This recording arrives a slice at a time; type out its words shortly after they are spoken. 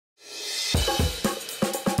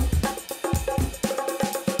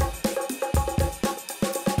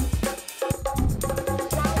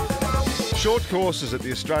Short courses at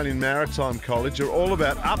the Australian Maritime College are all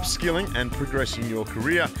about upskilling and progressing your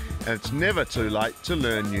career, and it's never too late to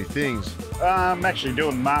learn new things. I'm actually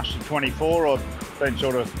doing Master 24. I've been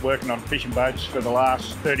sort of working on fishing boats for the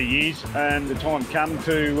last 30 years, and the time come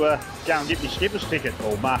to go and get my skipper's ticket,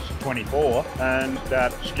 or Master 24, and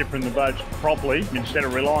start skippering the boats properly instead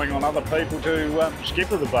of relying on other people to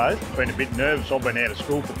skipper the boat. Been a bit nervous. I've been out of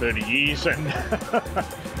school for 30 years and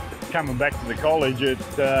coming back to the college,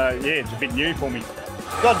 it's a bit new for me.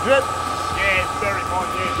 Got drip? Yeah, it's very fine,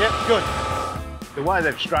 yeah. Yep, good. The way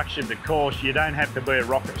they've structured the course, you don't have to be a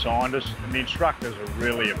rocket scientist, and the instructors are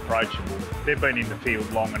really approachable. They've been in the field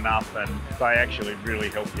long enough and they actually really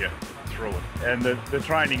help you through it. And the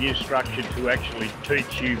training is structured to actually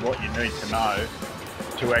teach you what you need to know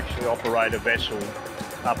to actually operate a vessel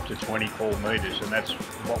up to 24 metres, and that's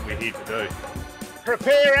what we're here to do.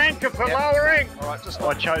 Prepare anchor for lowering. All right,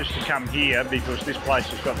 I chose to come here because this place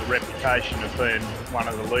has got the reputation of being one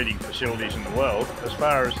of the leading facilities in the world. As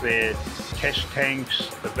far as their test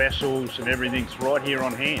tanks, the vessels and everything's right here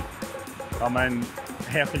on hand. I mean,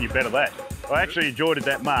 how can you better that? I actually enjoyed it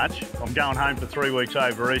that much. I'm going home for 3 weeks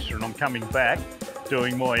over Easter and I'm coming back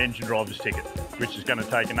doing my engine driver's ticket, which is going to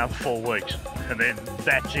take another 4 weeks. And then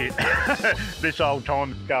that's it. This whole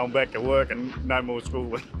time going back to work and no more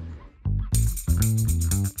schooling.